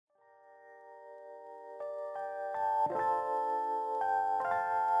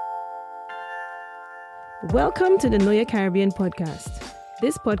Welcome to the Know Your Caribbean podcast.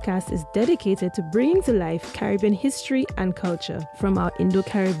 This podcast is dedicated to bringing to life Caribbean history and culture from our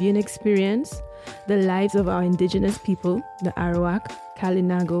Indo-Caribbean experience, the lives of our indigenous people, the Arawak,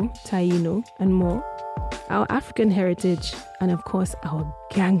 Kalinago, Taino, and more, our African heritage, and of course, our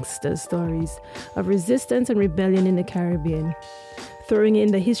gangster stories of resistance and rebellion in the Caribbean, throwing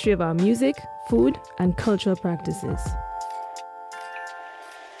in the history of our music, food, and cultural practices.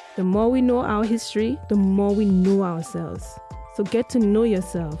 The more we know our history, the more we know ourselves. So get to know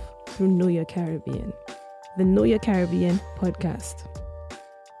yourself through Know Your Caribbean, the Know Your Caribbean podcast.